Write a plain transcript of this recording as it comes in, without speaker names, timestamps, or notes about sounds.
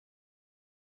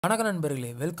வணக்கம் நண்பர்களே,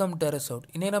 welcome terrace out.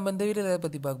 இன்னைக்கு நம்ம இந்த வீடியோவில் எதை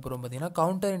பற்றி பார்க்க போகிறோம் பார்த்தீங்கன்னா,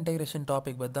 கவுண்டர் இன்டெகிரேஷன்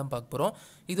டாபிக் பற்றி தான் பார்க்க போகிறோம்.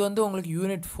 இது வந்து உங்களுக்கு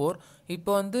யூனிட் 4.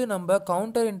 இப்போ வந்து நம்ம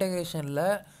கவுண்டர் இன்டெகிரேஷனில்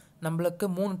நம்மளுக்கு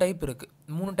 3 டைப் இருக்குது.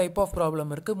 3 டைப் ஆஃப்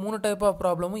ப்ராப்ளம் இருக்குது. 3 டைப் ஆஃப்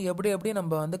ப்ராப்ளமும் எப்படி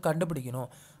நம்ம வந்து கண்டுபிடிக்கணும்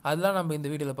அதெல்லாம் நம்ம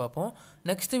இந்த வீடியோவில் பார்ப்போம்.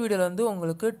 நெக்ஸ்ட் வீடியோவில் வந்து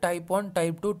உங்களுக்கு டைப் 1,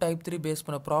 டைப் 2, டைப் 3 பேஸ்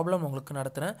பண்ண ப்ராப்ளம் உங்களுக்கு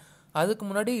நடத்துகிறேன். அதுக்கு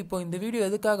முன்னாடி இப்போ இந்த வீடியோ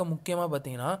எதுக்காக முக்கியமாக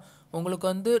பார்த்தீங்கன்னா, உங்களுக்கு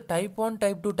வந்து டைப் 1,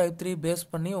 டைப் 2, டைப் 3 பேஸ்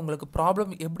பண்ணி உங்களுக்கு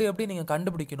ப்ராப்ளம் எப்படி நீங்கள்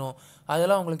கண்டுபிடிக்கணும்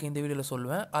அதெல்லாம் உங்களுக்கு இந்த வீடியோவில்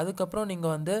சொல்லுவேன். அதுக்கப்புறம்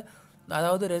நீங்கள் வந்து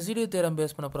அதாவது ரெசிடியூ தியரம்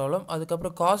பேஸ் பண்ண ப்ராப்ளம்,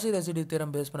 அதுக்கப்புறம் காசி ரெசிடியூ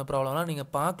தியரம் பேஸ் பண்ண ப்ராப்ளம்லாம் நீங்கள்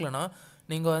பார்க்கலனா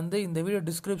நீங்கள் வந்து இந்த வீடியோ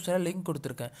டிஸ்கிரிப்ஷனில் லிங்க்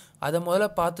கொடுத்துருக்கேன், அதை முதல்ல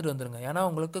பார்த்துட்டு வந்துடுங்க. ஏன்னா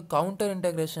உங்களுக்கு கவுண்டர்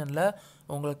இன்டெகிரேஷனில்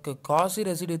உங்களுக்கு காசி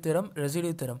ரெசிடியூ தியரம்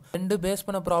ரெண்டு பேஸ்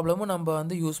பண்ண ப்ராப்ளமும் நம்ம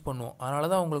வந்து யூஸ் பண்ணுவோம். அதனால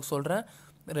தான் உங்களுக்கு சொல்கிறேன்,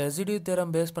 ரெசிடியூ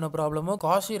தியரம் பேஸ் பண்ண ப்ராப்ளமும்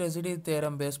காசி ரெசிடியூ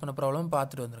தியரம் பேஸ் பண்ண ப்ராப்ளமும்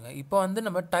பார்த்துட்டு வந்துருங்க. இப்போ வந்து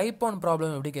நம்ம டைப் 1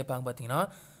 ப்ராப்ளம் எப்படி கேட்பாங்க பார்த்தீங்கன்னா,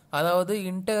 அதாவது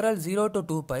integral 0 to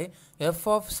 2π f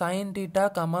of sin θ,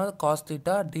 cos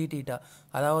θ dθ.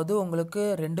 அதாவது உங்களுக்கு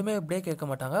ரெண்டுமே இப்படியே கேட்க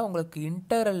மாட்டாங்க, உங்களுக்கு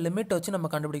இன்டெக்ரல் லிமிட் வச்சு நம்ம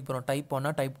கண்டுபிடிக்க போகிறோம். டைப்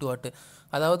 1 டைப் 2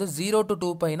 அதாவது 0 to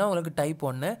 2πனா உங்களுக்கு டைப்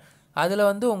 1, அதில்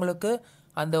வந்து உங்களுக்கு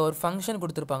அந்த ஒரு ஃபங்க்ஷன்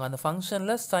கொடுத்துருப்பாங்க. அந்த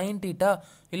ஃபங்க்ஷனில் sin θ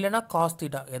இல்லைனா cos θ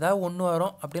ஏதாவது ஒன்று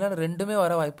வரும், அப்படின்னா ரெண்டுமே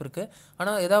வர வாய்ப்பு இருக்குது.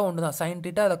 ஆனால் ஏதாவது ஒன்று தான், sin θ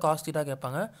அதில் cos θ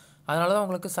கேட்பாங்க. அதனால தான்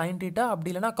உங்களுக்கு sin θ அப்படி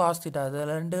இல்லைனா cos θ, அது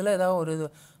ரெண்டுல ஏதாவது ஒரு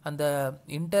அந்த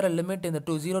இன்டெக்ரல் லிமிட் இந்த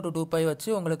 0 to 2π வச்சு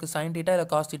உங்களுக்கு sin θ இல்லை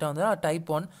cos θ வந்து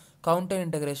டைப் 1 கவுண்டர்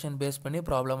இன்டெகிரேஷன் பேஸ் பண்ணி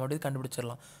ப்ராப்ளம் அப்படி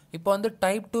கண்டுபிடிச்சிடலாம். இப்போ வந்து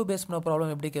டைப் 2 பேஸ் பண்ண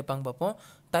ப்ராப்ளம் எப்படி கேட்பாங்க பார்ப்போம்.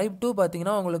 டைப் 2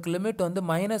 பார்த்தீங்கன்னா உங்களுக்கு லிமிட் வந்து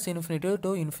 -∞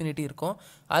 to ∞ இருக்கும்.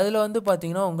 அதில் வந்து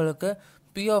பார்த்தீங்கன்னா உங்களுக்கு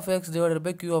p of x divided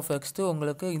by q of x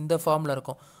உங்களுக்கு இந்த ஃபார்மில்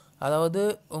இருக்கும். அதாவது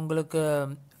உங்களுக்கு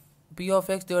p of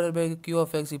x divided by q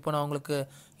of x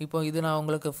இப்போ இது நான்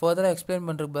உங்களுக்கு ஃபர்தராக எக்ஸ்பிளைன்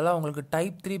பண்ணுறதுக்கு பதிலாக உங்களுக்கு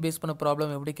டைப் 3 பேஸ் பண்ண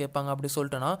ப்ராப்ளம் எப்படி கேட்பாங்க அப்படி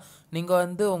சொல்லிட்டேன்னா, நீங்கள்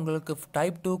வந்து உங்களுக்கு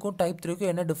டைப் 2க்கும் டைப்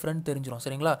 3க்கும் என்ன டிஃப்ரெண்ட் தெரிஞ்சிடும்.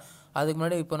 சரிங்களா? அதுக்கு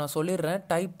முன்னாடி இப்போ நான் சொல்லிடுறேன்.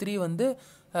 டைப் 3 வந்து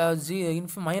 -∞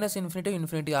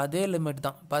 to ∞ அதே லிமிட்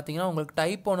தான். பார்த்தீங்கன்னா உங்களுக்கு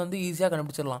டைப் 1 வந்து ஈஸியாக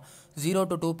கண்டுபிடிச்சிடலாம். 0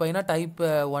 to 2πனா டைப்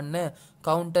 1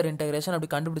 கவுண்டர் இன்டெகிரேஷன்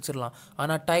அப்படி கண்டுபிடிச்சிடலாம்.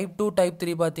 ஆனால் டைப் 2 டைப்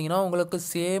 3 பார்த்தீங்கன்னா உங்களுக்கு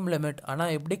சேம் லிமிட்.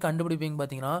 ஆனால் எப்படி கண்டுபிடிப்பீங்க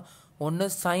பார்த்தீங்கன்னா, ஒன்று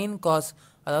சைன் காஸ்,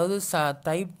 அதாவது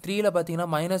டைப் 3ல பார்த்தீங்கன்னா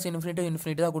 -∞ to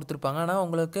 ∞ தான் கொடுத்துருப்பாங்க. ஆனால்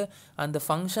உங்களுக்கு அந்த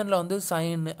ஃபங்க்ஷனில் வந்து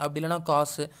சைன் அப்படி இல்லைனா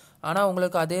காசு, ஆனால்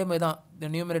உங்களுக்கு அதே மாதிரி தான்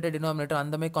நியூமரேட்டர் டினாமினேட்டர்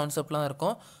அந்தமாதிரி கான்செப்ட்லாம்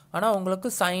இருக்கும். ஆனால் உங்களுக்கு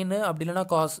சைனு அப்படி இல்லைனா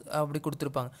காஸ் அப்படி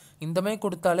கொடுத்துருப்பாங்க. இந்தமாதிரி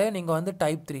கொடுத்தாலே நீங்கள் வந்து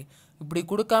டைப் 3. இப்படி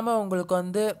கொடுக்காம உங்களுக்கு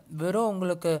வந்து வெறும்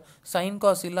உங்களுக்கு சைன்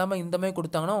காஸ் இல்லாமல் இந்தமாதிரி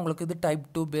கொடுத்தாங்கன்னா உங்களுக்கு இது டைப்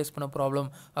 2 பேஸ் பண்ண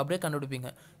ப்ராப்ளம் அப்படியே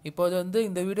கண்டுபிடிப்பீங்க. இப்போது வந்து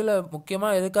இந்த வீடியோவில்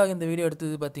முக்கியமாக எதுக்காக இந்த வீடியோ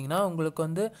எடுத்தது பார்த்தீங்கன்னா, உங்களுக்கு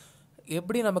வந்து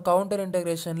எப்படி நம்ம counter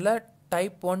இன்டெகிரேஷனில்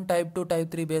type 1, type 2, type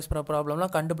 3 base பண்ண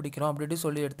ப்ராப்ளம்லாம் கண்டுபிடிக்கிறோம் அப்படி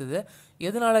சொல்லி எடுத்தது.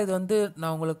 எதனால் இது வந்து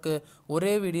நான் உங்களுக்கு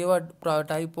ஒரே வீடியோவாக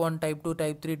டைப் 1, டைப் 2,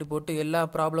 டைப் 3 போட்டு எல்லா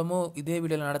ப்ராப்ளமும் இதே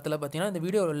வீடியோவில் நடத்தலை பார்த்தீங்கன்னா, இந்த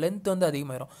வீடியோ லென்த் வந்து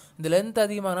அதிகமாகிடும். இந்த லென்த்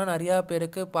அதிகமானா நிறையா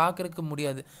பேருக்கு பார்க்குறதுக்கு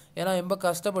முடியாது. ஏன்னா ரொம்ப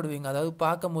கஷ்டப்படுவீங்க. அதாவது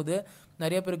பார்க்கும்போது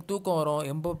நிறைய பேருக்கு தூக்கம் வரும்.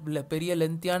 ரொம்ப பெரிய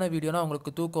லென்த்தியான வீடியோனா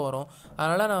அவங்களுக்கு தூக்கம் வரும்.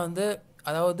 அதனால் நான் வந்து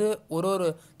அதாவது ஒரு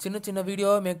சின்ன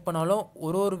வீடியோவை மேக் பண்ணாலும்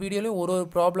ஒரு வீடியோலையும் ஒரு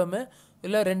ப்ராப்ளமு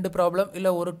இல்லை 2 ப்ராப்ளம் இல்லை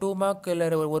ஒரு 2 மார்க் இல்லை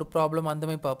ஒரு ப்ராப்ளம்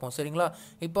அந்தமாதிரி பார்ப்போம். சரிங்களா?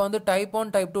 இப்போ வந்து டைப் 1,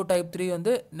 டைப் 2, டைப் 3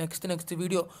 வந்து நெக்ஸ்ட்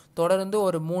வீடியோ தொடர்ந்து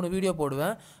ஒரு 3 வீடியோ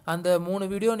போடுவேன். அந்த 3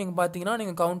 வீடியோ நீங்கள் பார்த்தீங்கன்னா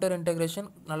நீங்கள் கவுண்டர் இன்டெகிரேஷன்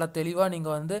நல்லா தெளிவாக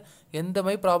நீங்கள் வந்து எந்த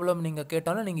மாதிரி ப்ராப்ளம் நீங்கள்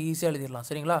கேட்டாலும் நீங்கள் ஈஸியாக எழுதிடலாம்.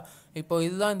 சரிங்களா? இப்போ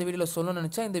இதுதான் இந்த வீடியோவில் சொல்லணும்னு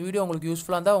நினச்சேன். இந்த வீடியோ உங்களுக்கு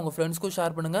யூஸ்ஃபுல்லாக இருந்தால் உங்கள் ஃப்ரெண்ட்ஸ்க்கும்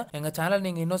ஷேர் பண்ணுங்கள். எங்கள் சேனல்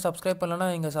நீங்கள் இன்னும் சப்ஸ்கிரைப் பண்ணலன்னா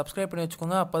நீங்கள் சப்ஸ்கிரைப் பண்ணி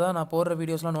வச்சுக்கோங்க. அப்போ தான் நான் போடுற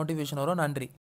வீடியோஸ்லாம் நோட்டிஃபிகேஷன் வரும். நன்றி.